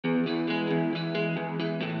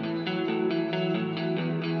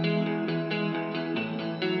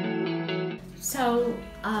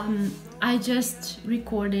I just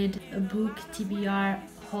recorded a book TBR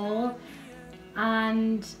haul,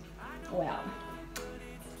 and well,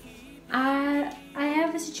 I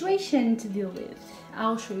have a situation to deal with.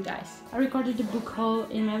 I'll show you guys. I recorded the book haul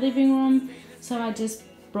in my living room, so I just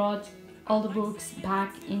brought all the books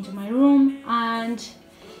back into my room, and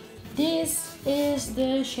this is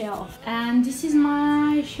the shelf, and this is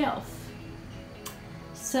my shelf.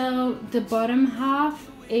 So the bottom half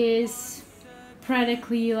is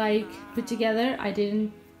practically like put together.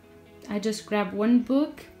 I just grabbed one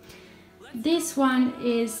book. This one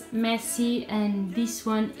is messy and this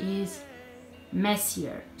one is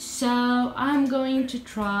messier. So I'm going to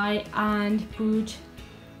try and put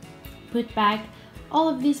back all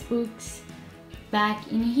of these books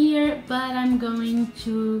back in here, but I'm going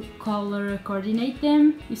to color coordinate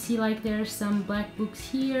them. You see, like, there are some black books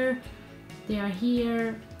here, they are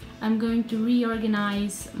here. I'm going to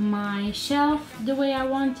reorganize my shelf the way I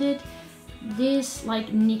want it. These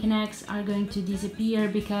like knickknacks are going to disappear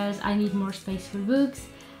because I need more space for books,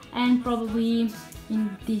 and probably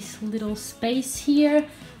in this little space here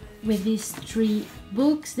with these 3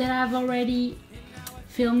 books that I've already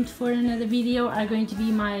filmed for another video are going to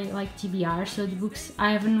be my like TBR. So the books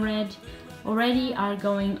I haven't read already are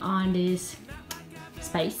going on this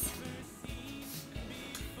space.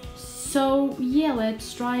 So yeah,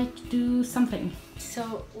 let's try to do something.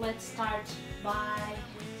 So let's start by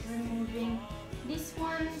removing these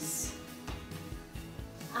ones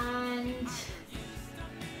and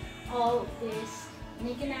all these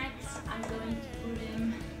knickknacks. I'm going to put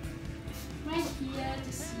them right here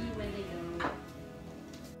to see where they go.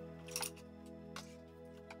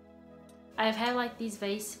 I've had like this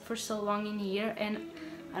vase for so long in here and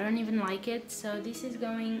I don't even like it, so this is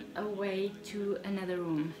going away to another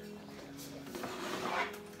room.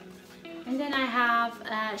 And then I have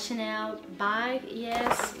a Chanel bag,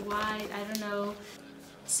 yes, white, I don't know.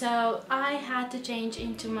 So I had to change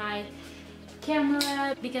into my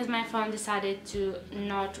camera because my phone decided to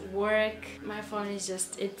not work. My phone is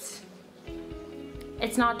just, it's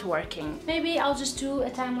not working. Maybe I'll just do a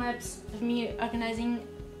time lapse of me organizing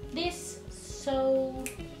this. So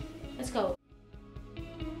let's go.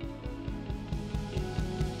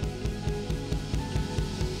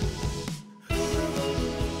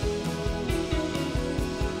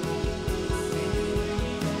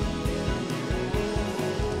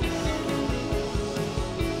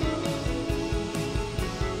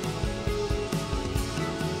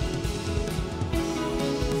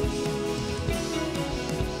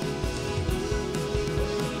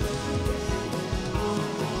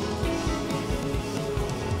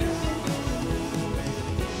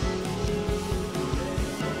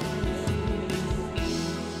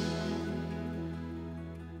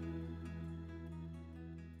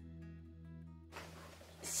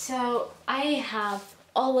 So I have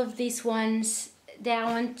all of these ones that I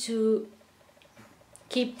want to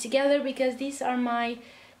keep together because these are my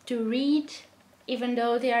to read. Even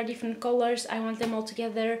though they are different colors, I want them all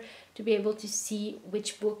together to be able to see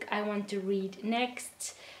which book I want to read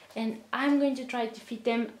next. And I'm going to try to fit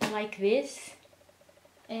them like this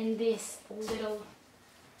in this little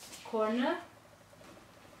corner.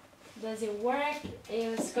 Does it work?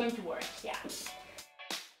 It's going to work, yeah.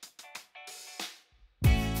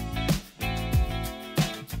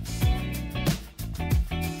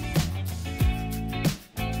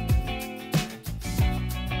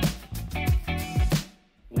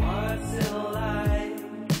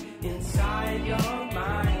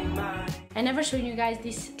 I never showed you guys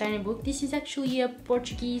this tiny book. This is actually a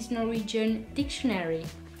Portuguese-Norwegian dictionary.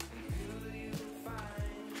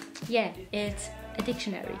 Yeah, it's a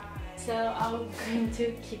dictionary. So I'm going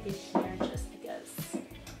to keep it here just because.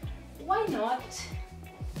 Why not?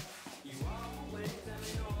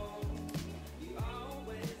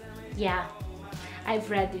 Yeah, I've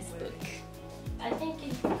read this book. I think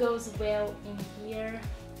it goes well in here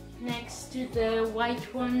next to the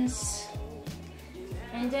white ones.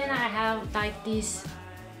 And then I have like this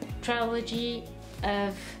trilogy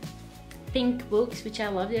of pink books, which I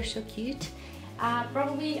love, they're so cute.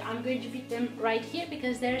 Probably I'm going to put them right here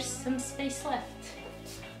because there's some space left.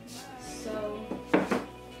 So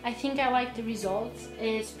I think I like the result.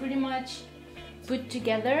 It's pretty much put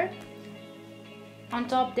together. On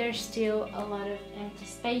top there's still a lot of empty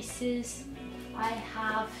spaces. I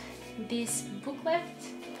have this book left,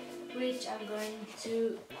 which I'm going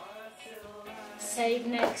to save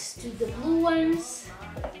next to the blue ones.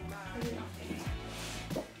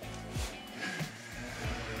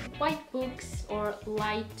 White books or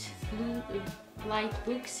light blue, light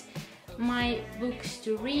books. My books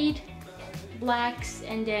to read, blacks,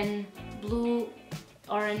 and then blue,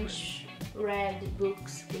 orange, red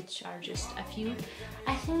books, which are just a few.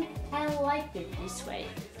 I think I like it this way.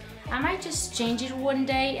 I might just change it one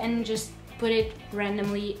day and just put it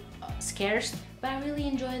randomly scarce, but I really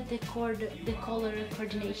enjoyed the color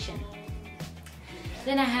coordination.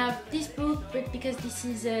 Then I have this book, but because this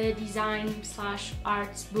is a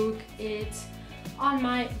design/arts book, it's on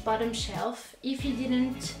my bottom shelf. If you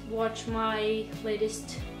didn't watch my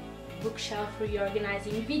latest bookshelf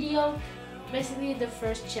reorganizing video, basically the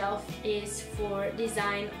first shelf is for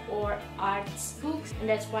design or arts books, and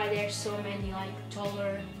that's why there's so many like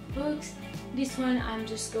taller books. This one I'm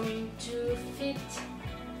just going to fit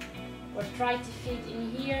or try to fit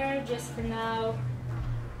in here just for now.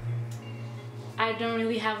 I don't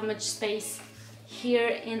really have much space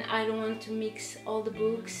here and I don't want to mix all the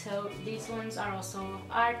books, so these ones are also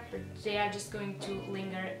art, but they are just going to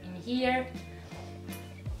linger in here.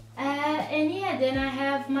 And yeah, then I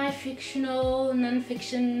have my fictional,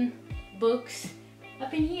 non-fiction books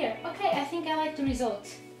up in here. Okay, I think I like the result.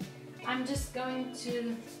 I'm just going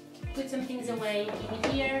to put some things away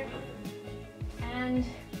in here, and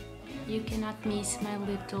you cannot miss my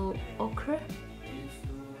little ochre.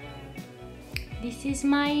 This is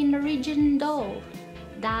my Norwegian doll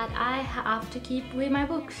that I have to keep with my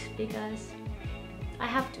books because I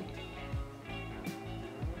have to.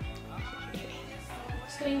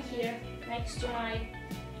 It's going here next to my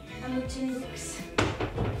Hamilton books.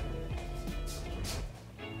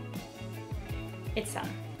 It's done.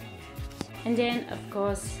 And then of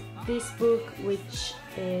course this book, which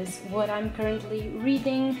is what I'm currently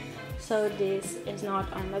reading. So this is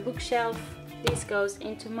not on my bookshelf. This goes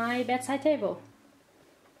into my bedside table.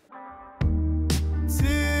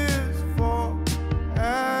 Tears fall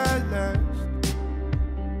at last.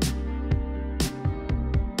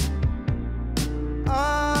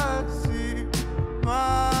 I see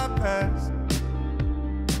my past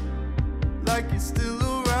like it's still